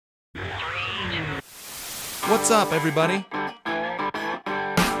What's up, everybody?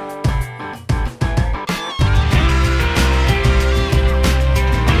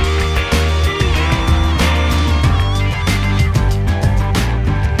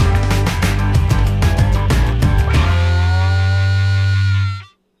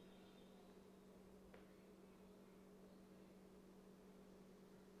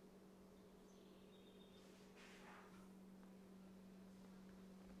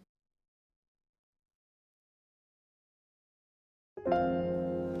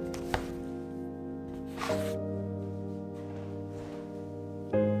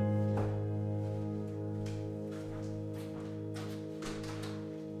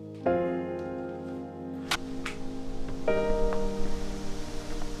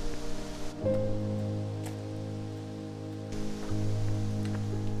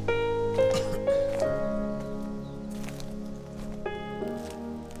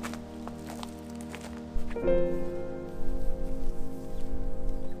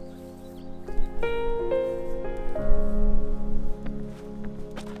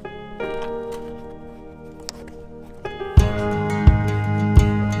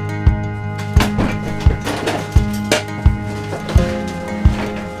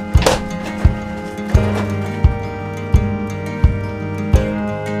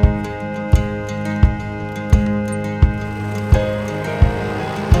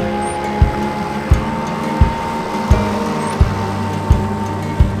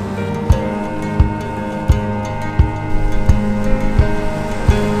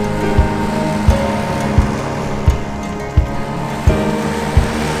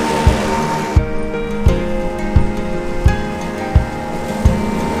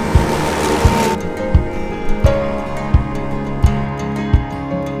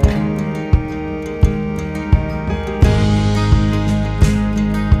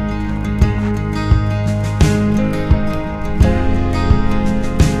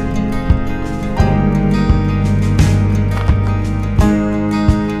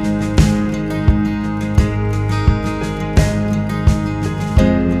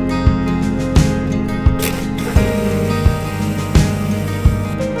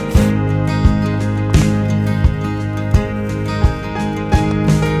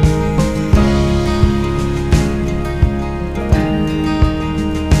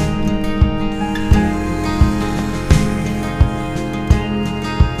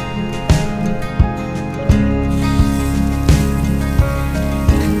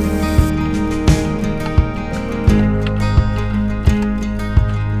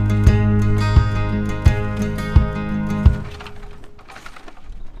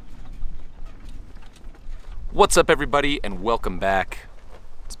 What's up, everybody, and welcome back.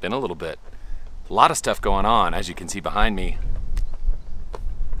 It's been a little bit. A lot of stuff going on, as you can see behind me.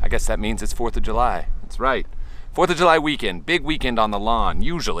 I guess that means it's 4th of July. That's right. 4th of July weekend, big weekend on the lawn,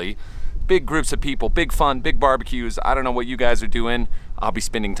 usually. Big groups of people, big fun, big barbecues. I don't know what you guys are doing. I'll be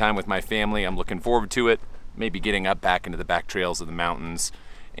spending time with my family. I'm looking forward to it. Maybe getting up back into the back trails of the mountains.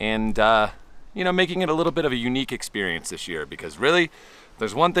 And, you know, making it a little bit of a unique experience this year. Because really,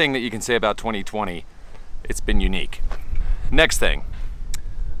 there's one thing that you can say about 2020. It's been unique. Next thing,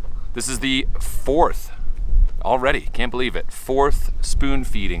 this is the 4th already, can't believe it, 4th spoon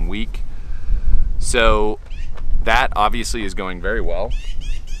feeding week. So that obviously is going very well.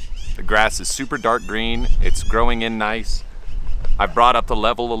 The grass is super dark green, it's growing in nice. I've brought up the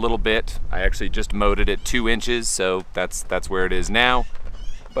level a little bit. I actually just mowed it at 2 inches, so that's where it is now.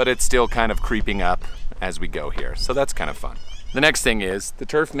 But it's still kind of creeping up as we go here, so that's kind of fun. The next thing is, the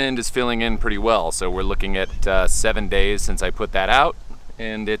turf mend is filling in pretty well. So we're looking at 7 days since I put that out,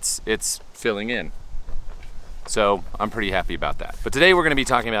 and it's filling in. So I'm pretty happy about that. But today we're gonna be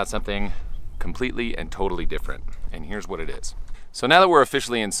talking about something completely and totally different. And here's what it is. So now that we're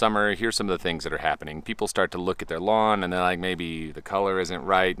officially in summer, here's some of the things that are happening. People start to look at their lawn and they're like, maybe the color isn't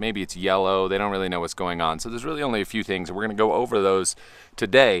right, maybe it's yellow, they don't really know what's going on. So there's really only a few things, and we're gonna go over those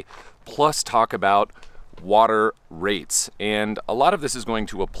today, plus talk about water rates. And a lot of this is going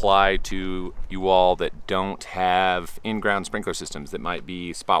to apply to you all that don't have in-ground sprinkler systems, that might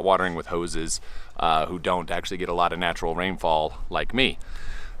be spot watering with hoses, who don't actually get a lot of natural rainfall like me.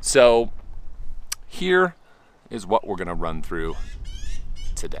 So here is what we're gonna run through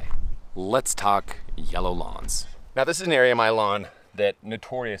today. Let's talk yellow lawns. Now this is an area of my lawn that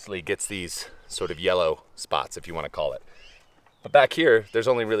notoriously gets these sort of yellow spots, if you want to call it. But back here, there's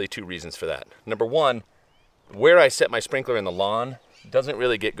only really 2 reasons for that. Number one, where I set my sprinkler in the lawn doesn't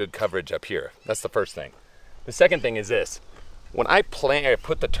really get good coverage up here. That's the first thing. The second thing is this. When I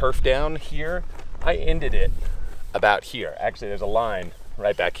put the turf down here, I ended it about here. Actually, there's a line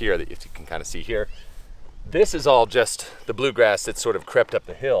right back here that you can kind of see here. This is all just the bluegrass that's sort of crept up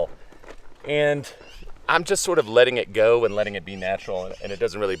the hill. And I'm just sort of letting it go and letting it be natural, and it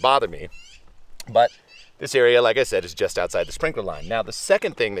doesn't really bother me. But this area, like I said, is just outside the sprinkler line. Now, the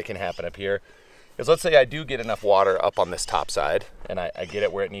second thing that can happen up here is, let's say I do get enough water up on this top side, and I get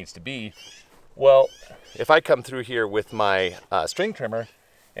it where it needs to be. Well, if I come through here with my string trimmer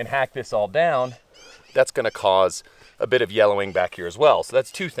and hack this all down, that's gonna cause a bit of yellowing back here as well. So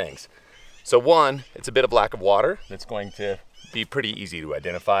that's two things. So one, it's a bit of lack of water that's going to be pretty easy to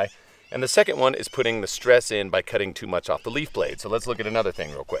identify. And the second one is putting the stress in by cutting too much off the leaf blade. So let's look at another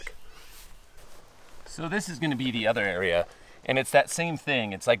thing real quick. So this is gonna be the other area, and it's that same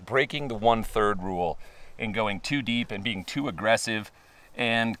thing. It's like breaking the 1/3 rule and going too deep and being too aggressive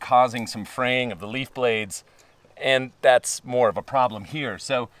and causing some fraying of the leaf blades, and that's more of a problem here.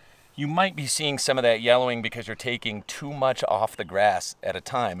 So you might be seeing some of that yellowing because you're taking too much off the grass at a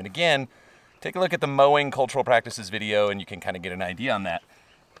time. And again, take a look at the mowing cultural practices video and you can kind of get an idea on that.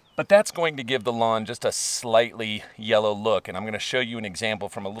 But that's going to give the lawn just a slightly yellow look, and I'm going to show you an example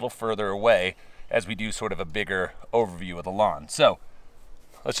from a little further away as we do sort of a bigger overview of the lawn. So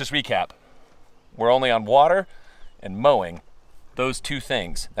let's just recap. We're only on water and mowing. Those two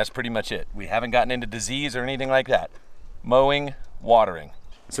things, that's pretty much it. We haven't gotten into disease or anything like that. Mowing, watering.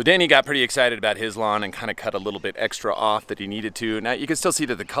 So Danny got pretty excited about his lawn and kind of cut a little bit extra off that he needed to. Now you can still see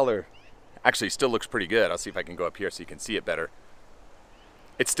that the color actually still looks pretty good. I'll see if I can go up here so you can see it better.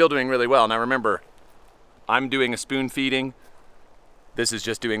 It's still doing really well. Now remember, I'm doing a spoon feeding. This is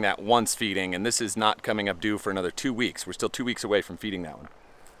just doing that once feeding, and this is not coming up due for another 2 weeks. We're still 2 weeks away from feeding that one.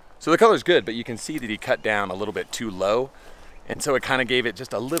 So the color's good, but you can see that he cut down a little bit too low. And so it kind of gave it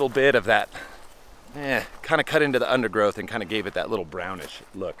just a little bit of that, kind of cut into the undergrowth and kind of gave it that little brownish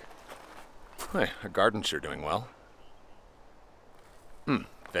look. Hey, our garden's sure doing well.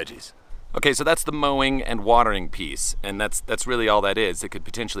 Veggies. Okay, so that's the mowing and watering piece, and that's really all that is. It could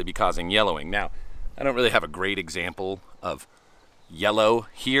potentially be causing yellowing. Now, I don't really have a great example of yellow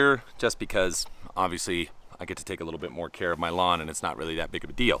here, just because obviously I get to take a little bit more care of my lawn and it's not really that big of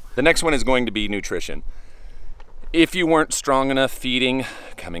a deal. The next one is going to be nutrition. If you weren't strong enough feeding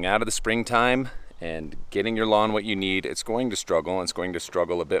coming out of the springtime and getting your lawn what you need, it's going to struggle, and it's going to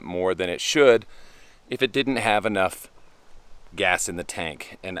struggle a bit more than it should if it didn't have enough gas in the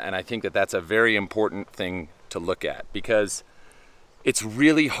tank. And I think that that's a very important thing to look at, because it's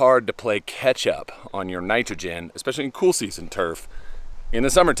really hard to play catch up on your nitrogen, especially in cool season turf in the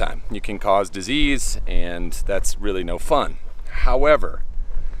summertime. You can cause disease, and that's really no fun. However,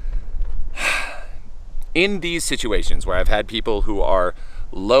 in these situations where I've had people who are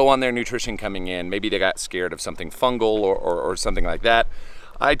low on their nutrition coming in, maybe they got scared of something fungal or something like that,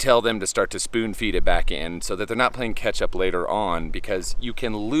 I tell them to start to spoon feed it back in so that they're not playing catch up later on, because you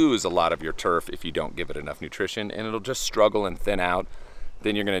can lose a lot of your turf if you don't give it enough nutrition, and it'll just struggle and thin out.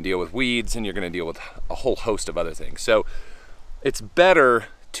 Then you're going to deal with weeds, and you're going to deal with a whole host of other things. So it's better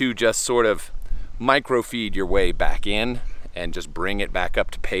to just sort of micro feed your way back in and just bring it back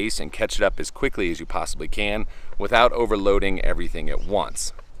up to pace and catch it up as quickly as you possibly can without overloading everything at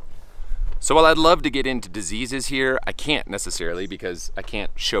once. So while I'd love to get into diseases here, I can't necessarily, because I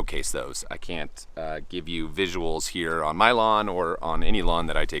can't showcase those. I can't give you visuals here on my lawn or on any lawn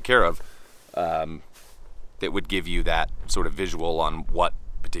that I take care of that would give you that sort of visual on what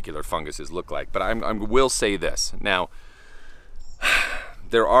particular funguses look like. But I will say this. Now,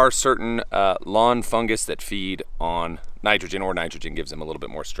 there are certain lawn fungus that feed on nitrogen, or nitrogen gives them a little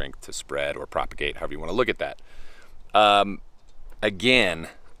bit more strength to spread or propagate, however you want to look at that. Again,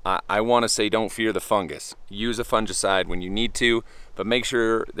 I want to say don't fear the fungus. Use a fungicide when you need to, but make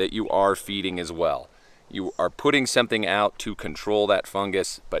sure that you are feeding as well. You are putting something out to control that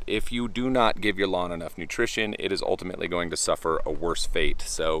fungus, but if you do not give your lawn enough nutrition, it is ultimately going to suffer a worse fate.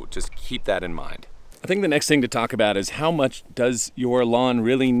 So just keep that in mind. I think the next thing to talk about is how much does your lawn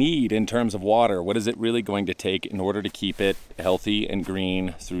really need in terms of water? What is it really going to take in order to keep it healthy and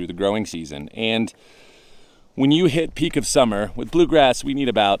green through the growing season? And when you hit peak of summer, with bluegrass, we need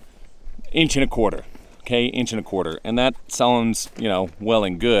about 1.25 inches, okay, 1.25 inches. And that sounds, well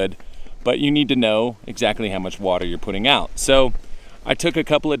and good, but you need to know exactly how much water you're putting out. So I took a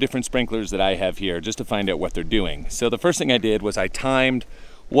couple of different sprinklers that I have here just to find out what they're doing. So the first thing I did was I timed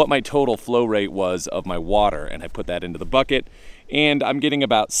what my total flow rate was of my water, and I put that into the bucket, and I'm getting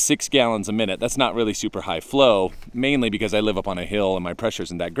about 6 gallons a minute. That's not really super high flow, mainly because I live up on a hill and my pressure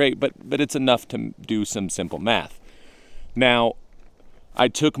isn't that great, but it's enough to do some simple math. Now, I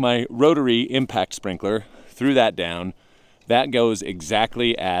took my rotary impact sprinkler, threw that down. That goes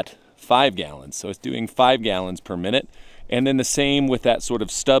exactly at 5 gallons, so it's doing 5 gallons per minute. And then the same with that sort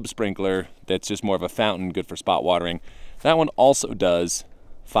of stub sprinkler that's just more of a fountain, good for spot watering. That one also does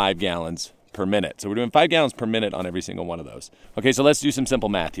 5 gallons per minute. So we're doing 5 gallons per minute on every single one of those. Okay, so let's do some simple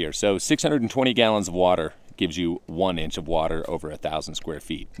math here. So 620 gallons of water gives you 1 inch of water over 1,000 square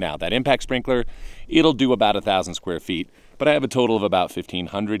feet. Now that impact sprinkler, it'll do about 1,000 square feet, but I have a total of about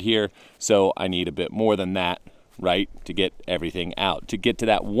 1,500 here. So I need a bit more than that, right, to get everything out. To get to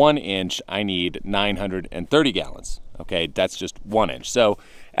that 1 inch, I need 930 gallons. Okay, that's just 1 inch. So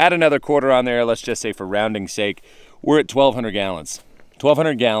add another quarter on there. Let's just say for rounding's sake, we're at 1,200 gallons.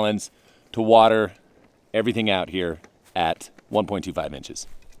 1,200 gallons to water everything out here at 1.25 inches.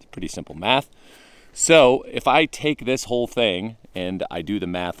 It's pretty simple math. So if I take this whole thing and I do the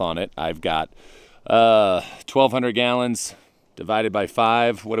math on it, I've got 1,200 gallons divided by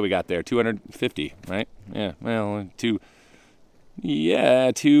 5. What do we got there? 250, right? Yeah, well,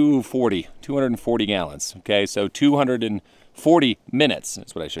 240 gallons. Okay, so 240 minutes,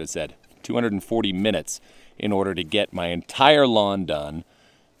 that's what I should have said. 240 minutes in order to get my entire lawn done.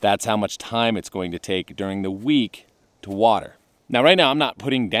 That's how much time it's going to take during the week to water. Now, right now, I'm not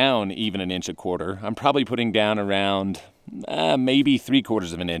putting down even 1 inch a quarter. I'm probably putting down around maybe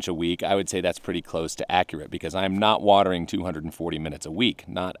 3/4 of an inch a week. I would say that's pretty close to accurate because I'm not watering 240 minutes a week.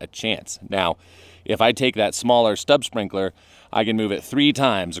 Not a chance. Now, if I take that smaller stub sprinkler, I can move it 3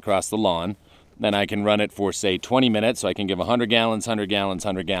 times across the lawn. Then I can run it for, say, 20 minutes. So I can give 100 gallons, 100 gallons,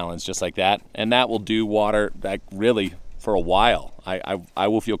 100 gallons, just like that. And that will do water that really for a while. I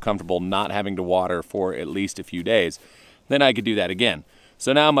will feel comfortable not having to water for at least a few days. Then I could do that again.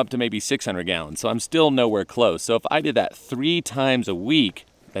 So now I'm up to maybe 600 gallons. So I'm still nowhere close. So if I did that 3 times a week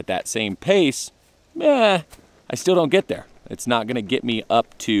at that same pace, I still don't get there. It's not going to get me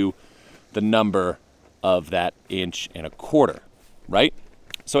up to the number of that 1.25 inches, right?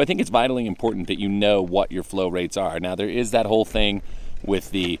 So I think it's vitally important that you know what your flow rates are. Now there is that whole thing with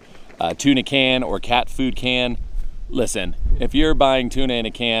the tuna can or cat food can. Listen, if you're buying tuna in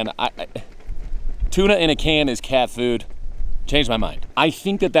a can, tuna in a can is cat food. Change my mind. I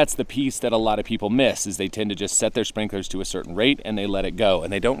think that that's the piece that a lot of people miss is they tend to just set their sprinklers to a certain rate and they let it go.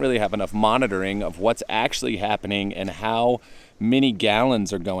 And they don't really have enough monitoring of what's actually happening and how many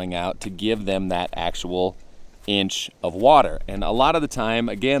gallons are going out to give them that actual inch of water. And a lot of the time,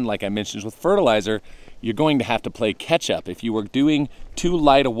 again, like I mentioned with fertilizer, you're going to have to play catch up. If you were doing too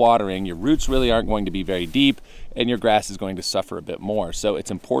light of watering, your roots really aren't going to be very deep and your grass is going to suffer a bit more. So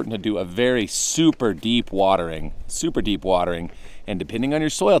it's important to do a very super deep watering. And depending on your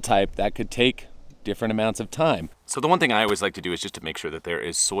soil type, that could take different amounts of time. So the one thing I always like to do is just to make sure that there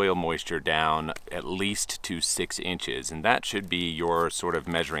is soil moisture down at least to 6 inches. And that should be your sort of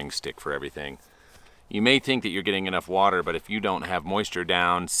measuring stick for everything. You may think that you're getting enough water, but if you don't have moisture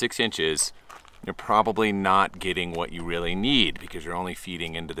down 6 inches, you're probably not getting what you really need because you're only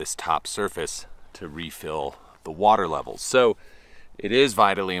feeding into this top surface to refill the water levels. So it is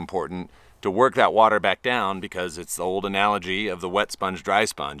vitally important to work that water back down because it's the old analogy of the wet sponge, dry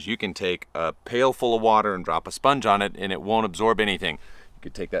sponge. You can take a pail full of water and drop a sponge on it and it won't absorb anything. You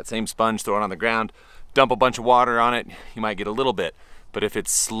could take that same sponge, throw it on the ground, dump a bunch of water on it, you might get a little bit. But if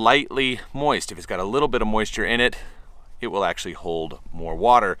it's slightly moist, if it's got a little bit of moisture in it, it will actually hold more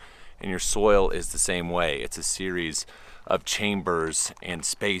water. And your soil is the same way. It's a series of chambers and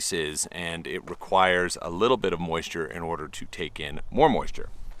spaces, and it requires a little bit of moisture in order to take in more moisture.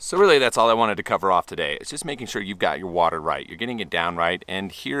 So really that's all I wanted to cover off today. It's just making sure you've got your water right, you're getting it down right,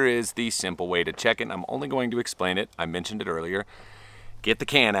 and here is the simple way to check it. I'm only going to explain it. I mentioned it earlier. Get the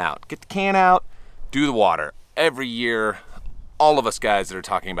can out. Get the can out, do the water. Every year, all of us guys that are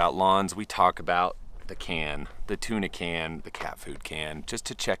talking about lawns, we talk about the can, the tuna can, the cat food can, just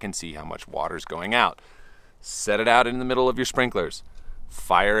to check and see how much water's going out. Set it out in the middle of your sprinklers.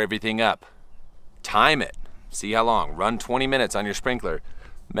 Fire everything up. Time it. See how long. Run 20 minutes on your sprinkler.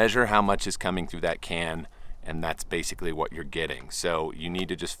 Measure how much is coming through that can, and that's basically what you're getting. So you need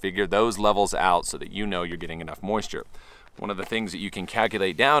to just figure those levels out so that you know you're getting enough moisture. One of the things that you can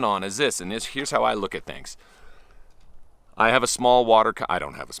calculate down on is this, and here's how I look at things. I have a small water, I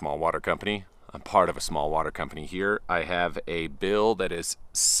don't have a small water company. I'm part of a small water company here. I have a bill that is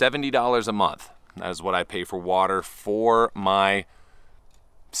 $70 a month. That is what I pay for water for my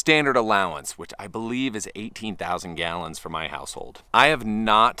standard allowance, which I believe is 18,000 gallons for my household. I have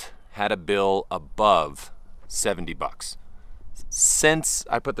not had a bill above 70 bucks since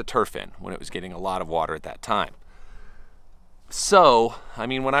I put the turf in, when it was getting a lot of water at that time. So, I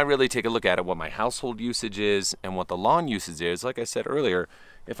mean, when I really take a look at it, what my household usage is and what the lawn usage is, like I said earlier,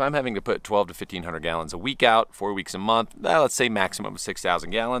 if I'm having to put 12 to 1,500 gallons a week out, 4 weeks a month, let's say maximum of 6,000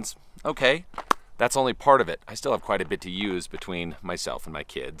 gallons, okay, that's only part of it. I still have quite a bit to use between myself and my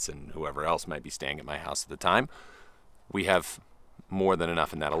kids and whoever else might be staying at my house at the time. We have more than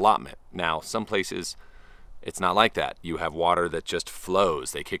enough in that allotment. Now, some places it's not like that. You have water that just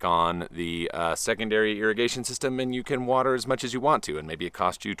flows. They kick on the secondary irrigation system and you can water as much as you want to, and maybe it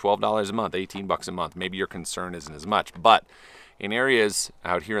costs you $12 a month, $18 a month. Maybe your concern isn't as much. But in areas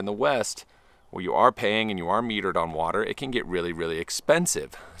out here in the West where you are paying and you are metered on water, it can get really, really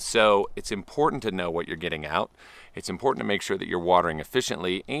expensive. So it's important to know what you're getting out. It's important to make sure that you're watering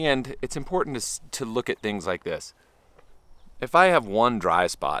efficiently, and it's important to look at things like this. If I have one dry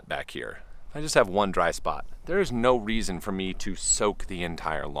spot back here, I just have one dry spot, there is no reason for me to soak the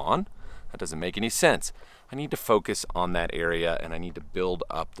entire lawn. That doesn't make any sense. I need to focus on that area and I need to build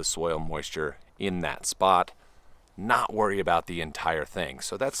up the soil moisture in that spot, not worry about the entire thing.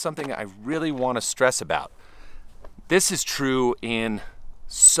 So that's something I really want to stress about. This is true in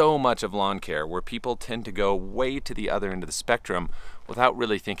so much of lawn care, where people tend to go way to the other end of the spectrum without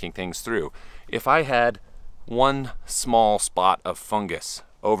really thinking things through. If I had one small spot of fungus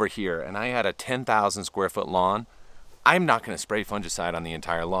over here and I had a 10,000 square foot lawn, I'm not going to spray fungicide on the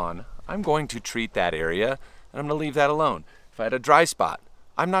entire lawn. I'm going to treat that area and I'm going to leave that alone. If I had a dry spot,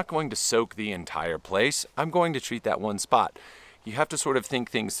 I'm not going to soak the entire place. I'm going to treat that one spot. You have to sort of think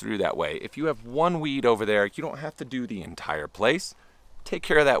things through that way. If you have one weed over there, you don't have to do the entire place. Take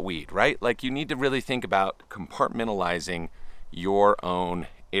care of that weed, right? Like, you need to really think about compartmentalizing your own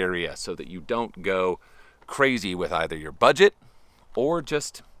area so that you don't go crazy with either your budget or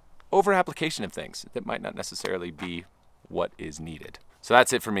just over application of things that might not necessarily be what is needed. So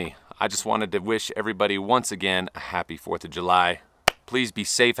that's it for me. I just wanted to wish everybody once again a happy 4th of July. Please be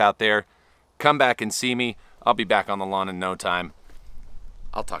safe out there. Come back and see me. I'll be back on the lawn in no time.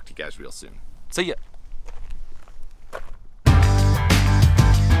 I'll talk to you guys real soon. See ya.